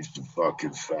change the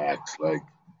fucking facts. Like,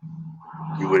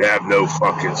 you would have no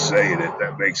fucking say in it.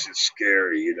 That makes it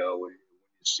scary, when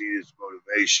you see his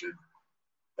motivation,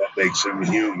 that makes him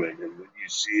human. And when you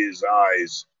see his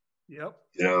eyes, yep.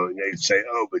 They'd say,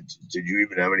 oh, but did you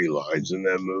even have any lines in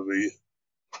that movie?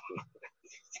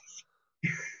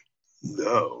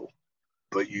 No.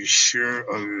 But you sure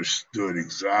understood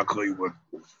exactly what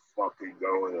was fucking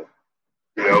going on.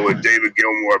 When David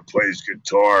Gilmour plays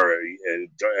guitar, and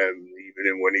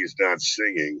even when he's not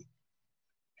singing,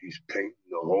 he's painting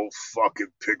the whole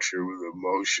fucking picture with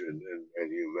emotion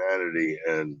and humanity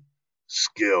and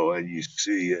skill, and you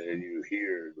see and you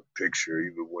hear the picture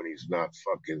even when he's not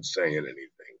fucking saying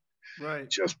anything. Right.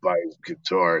 Just by his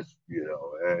guitar,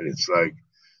 and it's like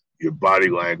your body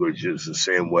language is the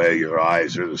same way, your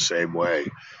eyes are the same way.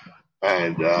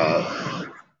 And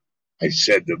I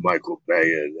said to Michael Bay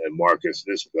and Marcus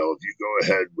Nispel, if you go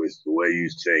ahead with the way you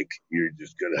think, you're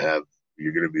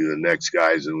going to be the next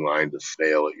guys in line to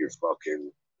fail at your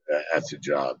fucking at the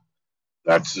job.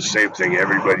 That's the same thing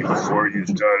everybody before you's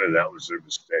done, and that was their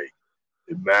mistake.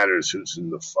 It matters who's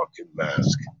in the fucking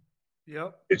mask.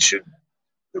 Yep.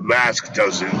 The The mask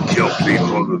doesn't kill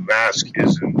people. The mask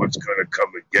isn't what's going to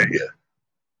come and get you.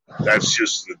 That's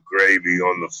just the gravy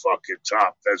on the fucking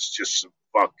top. That's just some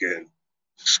fucking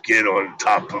skin on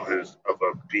top of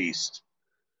a beast.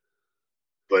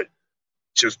 But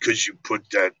just because you put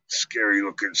that scary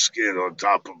looking skin on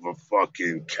top of a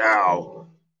fucking cow,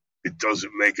 it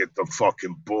doesn't make it the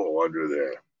fucking bull under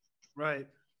there. Right.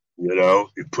 You know,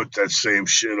 you put that same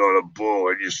shit on a bull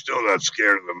and you're still not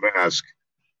scared of the mask.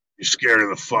 You're scared of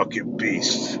the fucking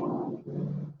beast.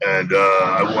 And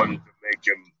I wanted to make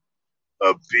him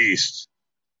a beast,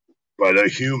 but a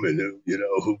human, you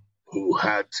know, who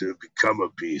had to become a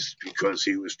beast because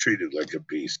he was treated like a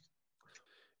beast.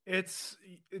 It's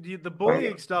the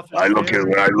bullying stuff. I look at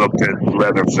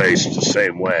Leatherface the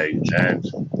same way, and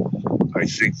I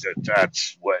think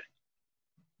that's what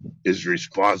is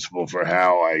responsible for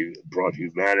how I brought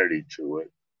humanity to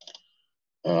it,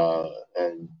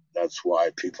 and that's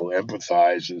why people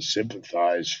empathize and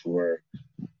sympathize for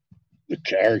the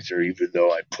character, even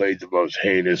though I played the most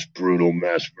heinous, brutal,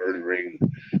 mass murdering,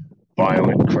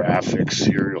 violent, graphic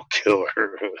serial killer.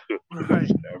 Right.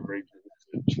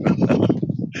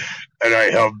 And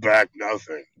I held back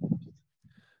nothing.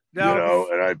 Now, you know,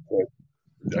 and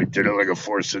I did it like a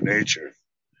force of nature.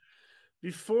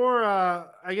 Before I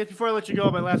let you go,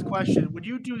 my last question: when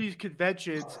you do these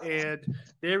conventions and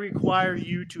they require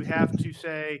you to have to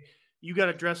say you got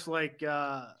to dress like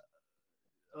a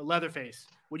Leatherface,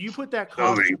 would you put that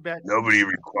costume back? Nobody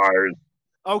requires.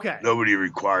 Okay. Nobody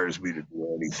requires me to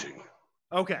do anything.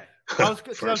 Okay. I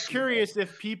was curious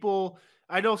if people.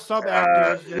 I know some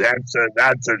actors.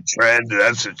 That's a trend.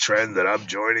 That's a trend that I'm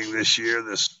joining this year.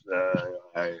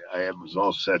 I was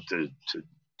all set to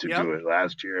do it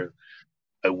last year.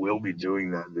 I will be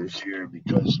doing that this year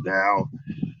because now,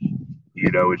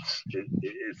 you know,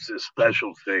 it's a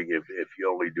special thing if you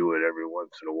only do it every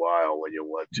once in a while when you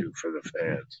want to for the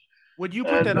fans. Would you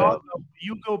put that on? Do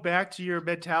you go back to your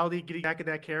mentality, getting back in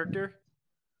that character?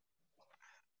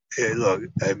 Hey, look,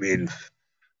 I mean,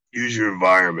 use your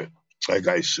environment. Like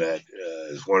I said,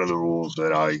 is one of the rules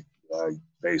that I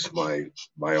base my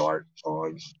art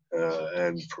on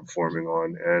and performing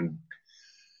on, and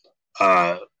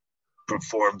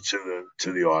perform to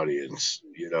the audience.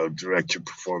 You know, direct your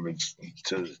performance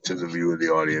to the view of the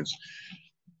audience.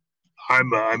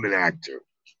 I'm an actor.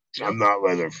 I'm not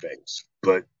Leatherface,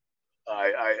 but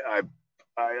I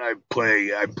play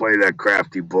that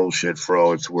crafty bullshit for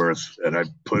all it's worth, and I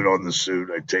put on the suit.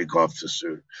 I take off the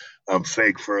suit. I'm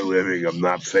fake for a living. I'm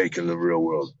not fake in the real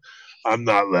world. I'm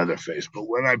not Leatherface, but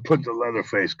when I put the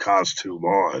Leatherface costume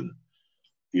on,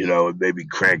 you know, and maybe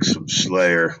crank some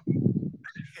Slayer,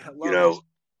 you know,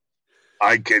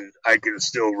 I can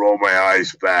still roll my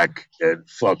eyes back and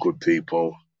fuck with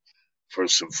people for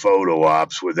some photo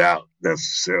ops without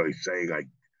necessarily saying I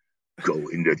go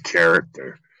into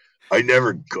character. I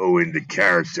never go into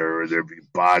character, or there'd be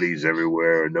bodies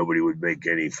everywhere, and nobody would make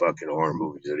any fucking horror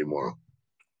movies anymore.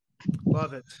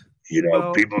 Love it. You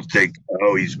know, people think,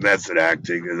 oh, he's method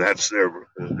acting, and that's their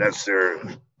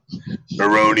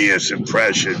erroneous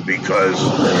impression because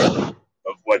of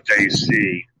what they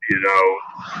see. You know,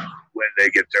 when they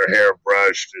get their hair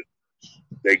brushed and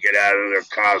they get out of their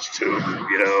costume,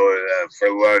 you know,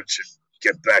 for lunch and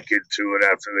get back into it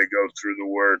after they go through the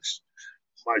works.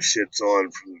 My shit's on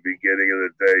from the beginning of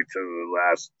the day to the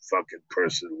last fucking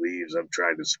person leaves. I'm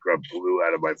trying to scrub glue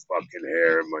out of my fucking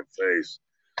hair and my face.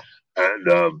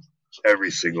 And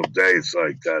every single day it's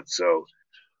like that. So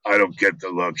I don't get the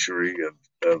luxury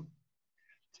of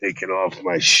taking off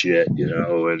my shit, you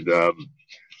know, and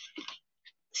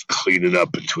cleaning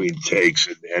up between takes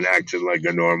and acting like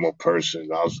a normal person.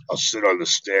 I'll sit on the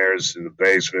stairs in the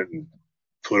basement and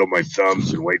twiddle my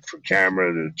thumbs and wait for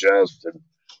camera to adjust, and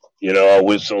you know, I'll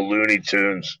whistle Looney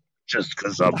Tunes just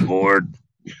because I'm bored.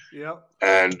 Yep.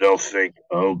 And they'll think,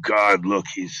 oh God, look,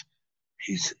 he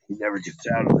never gets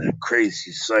out of that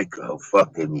crazy psycho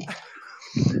fucking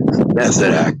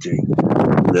method acting.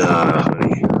 Nah,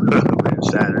 honey.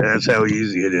 That's how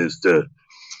easy it is to,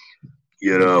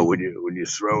 you know, when you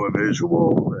throw a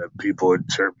visual and people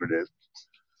interpret it.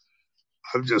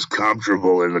 I'm just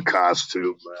comfortable in the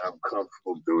costume. I'm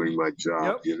comfortable doing my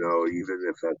job, you know, even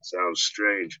if that sounds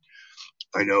strange.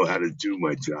 I know how to do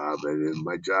my job, and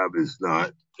my job is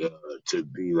not to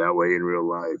be that way in real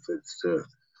life. It's to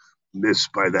miss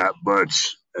by that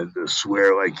much and to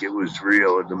swear like it was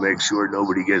real and to make sure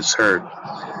nobody gets hurt.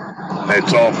 And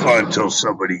it's all fun until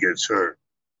somebody gets hurt.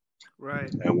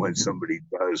 Right. And when somebody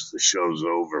does, the show's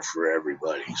over for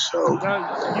everybody. So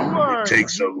it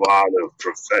takes a lot of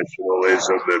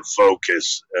professionalism and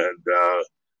focus and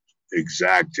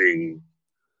exacting,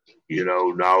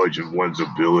 knowledge of one's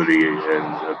ability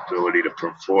and ability to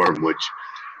perform, which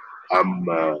I'm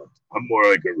more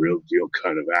like a real deal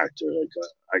kind of actor. Like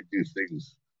I do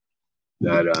things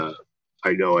that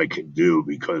I know I can do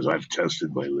because I've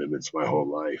tested my limits my whole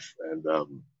life, and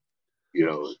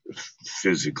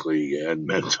physically and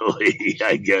mentally,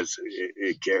 I guess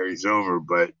it carries over.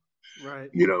 But right.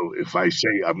 If I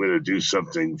say I'm going to do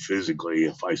something physically,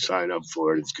 if I sign up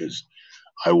for it, it's because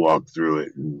I walked through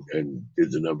it and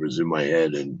did the numbers in my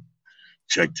head and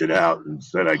checked it out and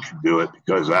said I could do it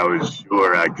because I was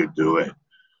sure I could do it,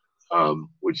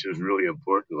 which is really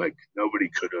important. Like nobody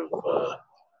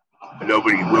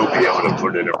will be able to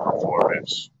put in a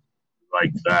performance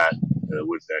like that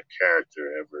with that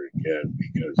character ever again,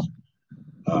 because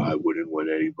I wouldn't want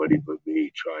anybody but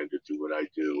me trying to do what I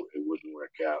do. It wouldn't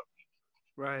work out.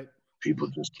 Right. People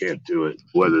just can't do it,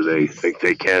 whether they think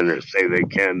they can or say they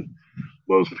can.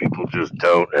 Most people just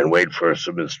don't, and wait for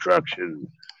some instruction.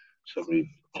 Somebody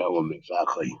tell them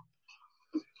exactly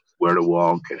where to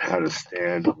walk and how to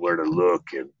stand, where to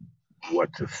look, and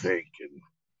what to think. And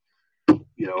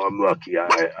I'm lucky.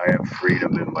 I have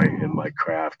freedom in my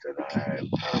craft, and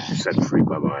I'm set free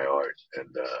by my art,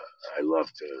 and I love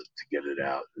to get it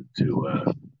out and to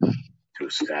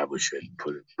establish it, and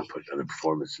put another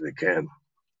performance in the can.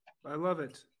 I love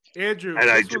it, Andrew. And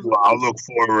I'll look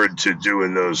forward to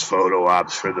doing those photo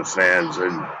ops for the fans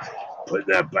and putting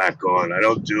that back on. I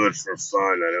don't do it for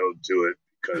fun. I don't do it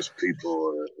because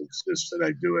people insist that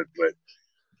I do it. But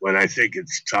when I think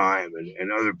it's time,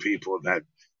 and other people have had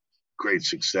great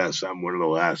success, I'm one of the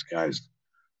last guys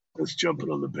that's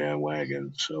jumping on the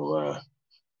bandwagon. So,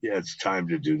 it's time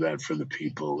to do that for the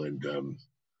people. And,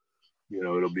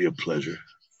 it'll be a pleasure.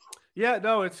 Yeah,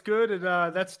 no, it's good. And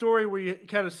that story where you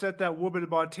kind of sent that woman in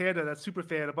Montana, that super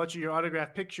fan, a bunch of your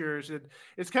autographed pictures, and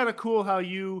it's kind of cool how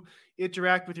you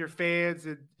interact with your fans,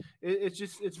 and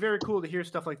it's very cool to hear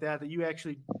stuff like that you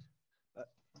actually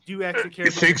do actually care.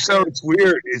 You think so? It's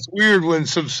weird. It's weird when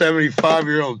some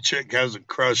 75-year-old chick has a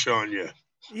crush on you.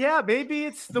 Yeah, maybe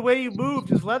it's the way you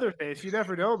moved as Leatherface. You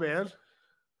never know, man.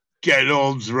 Getting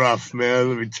old's rough, man.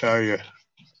 Let me tell you.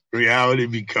 Reality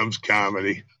becomes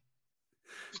comedy.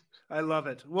 I love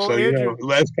it. Well, so, Andrew,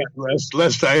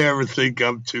 lest I ever think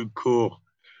I'm too cool.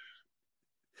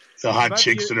 The hot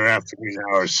chicks that are after me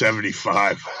now are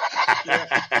 75.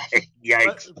 Yeah.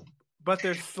 Yikes. But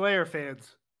they're Slayer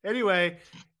fans. Anyway,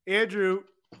 Andrew,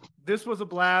 this was a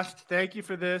blast. Thank you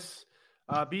for this.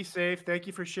 Be safe. Thank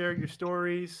you for sharing your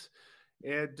stories.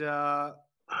 And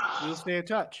we'll stay in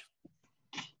touch.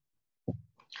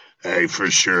 Hey, for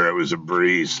sure. It was a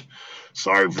breeze.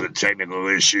 Sorry for the technical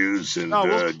issues. And,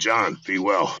 John, be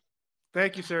well.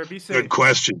 Thank you, sir. Be safe. Good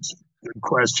questions.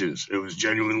 It was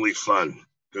genuinely fun.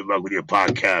 Good luck with your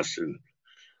podcast. And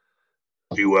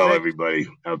be well, everybody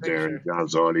out there in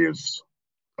John's audience.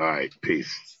 All right.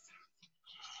 Peace.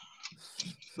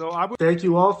 Thank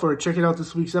you all for checking out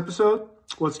this week's episode.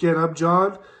 Once again, I'm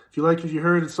John. If you liked what you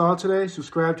heard and saw today,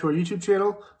 subscribe to our YouTube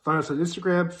channel. Find us on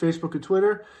Instagram, Facebook, and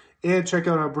Twitter. And check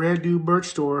out our brand new merch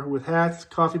store with hats,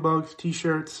 coffee mugs,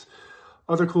 t-shirts,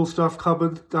 other cool stuff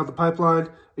coming down the pipeline.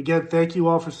 Again, thank you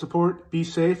all for support. Be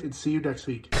safe, and see you next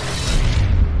week.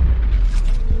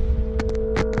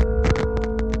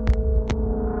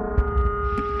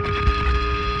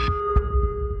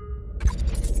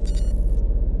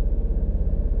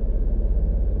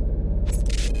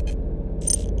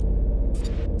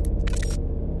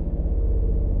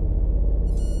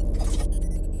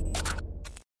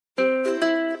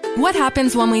 What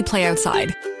happens when we play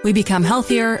outside? We become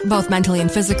healthier, both mentally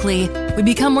and physically. We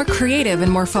become more creative and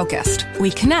more focused.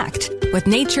 We connect with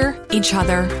nature, each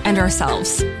other, and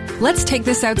ourselves. Let's Take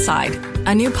This Outside,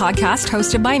 a new podcast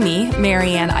hosted by me,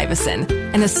 Marianne Iveson,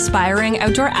 an aspiring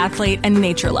outdoor athlete and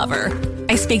nature lover.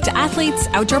 I speak to athletes,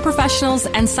 outdoor professionals,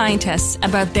 and scientists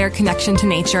about their connection to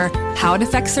nature, how it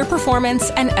affects their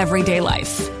performance, and everyday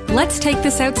life. Let's Take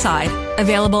This Outside,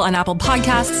 available on Apple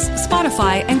Podcasts,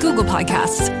 Spotify, and Google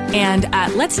Podcasts, and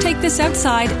at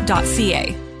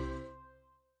letsttakethisoutside.ca.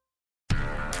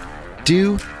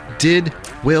 Do, Did,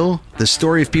 Will, the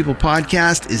Story of People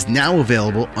podcast is now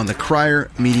available on the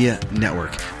Crier Media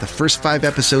Network. The first 5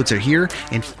 episodes are here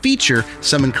and feature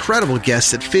some incredible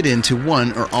guests that fit into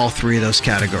one or all 3 of those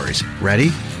categories.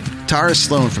 Ready? Tara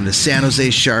Sloan from the San Jose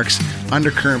Sharks,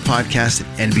 Undercurrent podcast at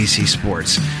NBC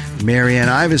Sports. Marianne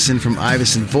Iveson from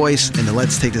Iveson Voice and the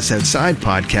Let's Take This Outside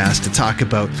podcast to talk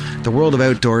about the world of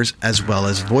outdoors as well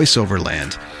as voiceover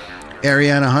land.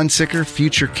 Ariana Hunsicker,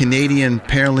 future Canadian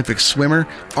Paralympic swimmer,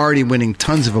 already winning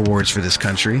tons of awards for this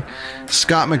country.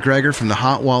 Scott McGregor from the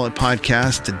Hot Wallet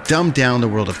podcast to dumb down the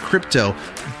world of crypto,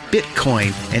 Bitcoin,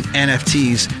 and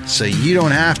NFTs so you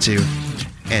don't have to.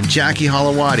 And Jackie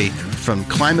Holowati from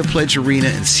Climate Pledge Arena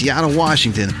in Seattle,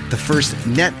 Washington, the first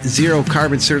net zero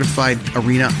carbon certified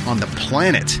arena on the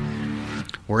planet.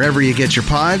 Wherever you get your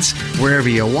pods, wherever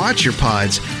you watch your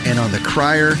pods, and on the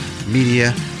Crier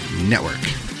Media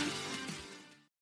Network.